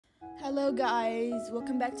Hello guys,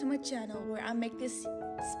 welcome back to my channel where I make this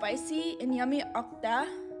spicy and yummy العقده.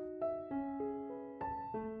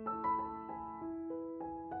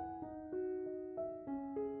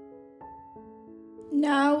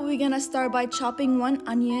 Now we're gonna start by chopping one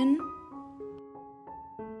onion.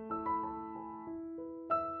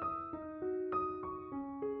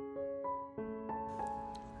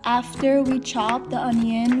 After we chop the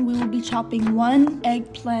onion, we will be chopping one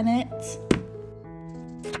eggplant.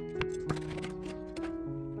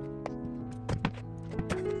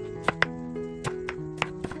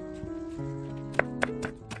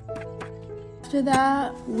 After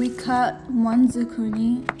that, we cut one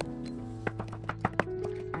zucchini.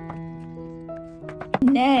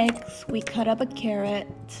 Next, we cut up a carrot.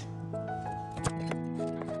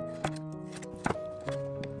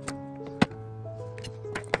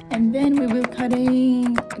 And then we will be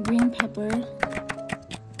cutting green pepper.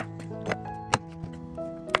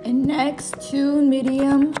 And next, 2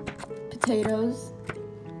 medium potatoes.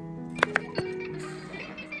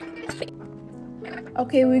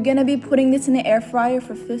 Okay, we're gonna be putting this in the air fryer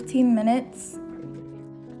for 15 minutes.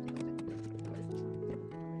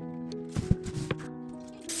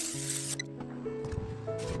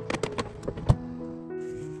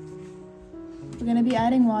 We're gonna be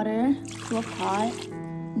adding water to a pot.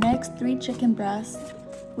 Next, 3 chicken breasts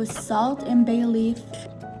with salt and bay leaf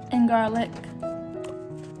and garlic.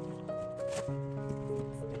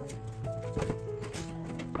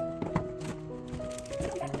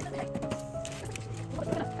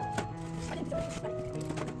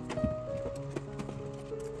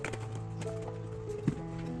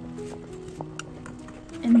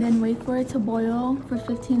 And then wait for it to boil for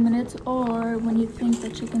 15 minutes or when you think the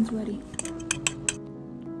chicken's ready.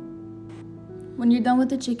 When you're done with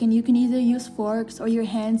the chicken, you can either use forks or your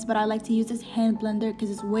hands, but I like to use this hand blender because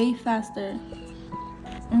it's way faster.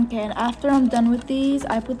 Okay, and after I'm done with these,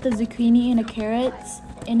 I put the zucchini and the carrots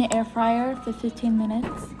in the air fryer for 15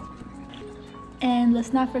 minutes. And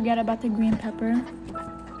let's not forget about the green pepper.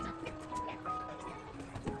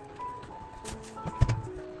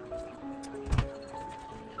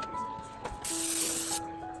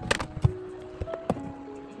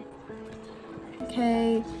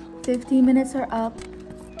 Okay, 15 minutes are up.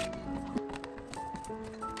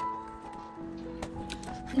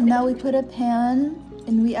 And now we put a pan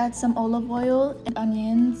and we add some olive oil and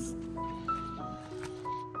onions.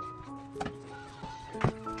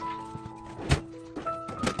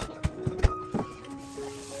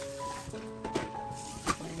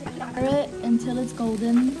 Stir it until it's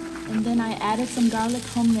golden, and then I added some garlic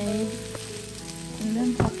homemade, and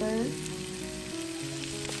then pepper.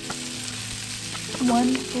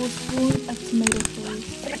 1 full spoon of tomato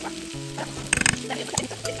paste.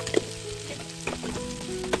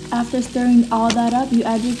 After stirring all that up, you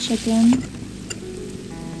add your chicken.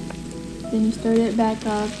 Then you stir it back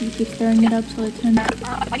up. You keep stirring it up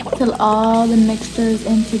till all the mixture is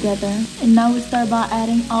in together. And now we start by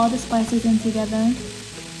adding all the spices in together.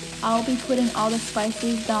 I'll be putting all the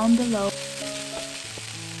spices down below.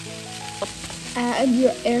 Add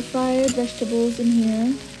your air fried vegetables in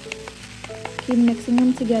here. Keep mixing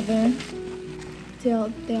them together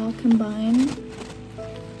till they all combine.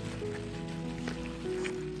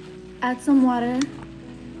 Add some water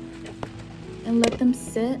and let them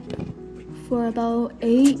sit for about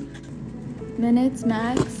 8 minutes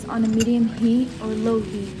max on a medium heat or low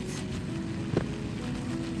heat.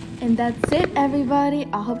 And that's it, everybody.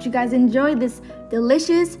 I hope you guys enjoyed this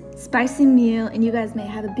delicious spicy meal and you guys may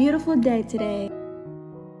have a beautiful day today.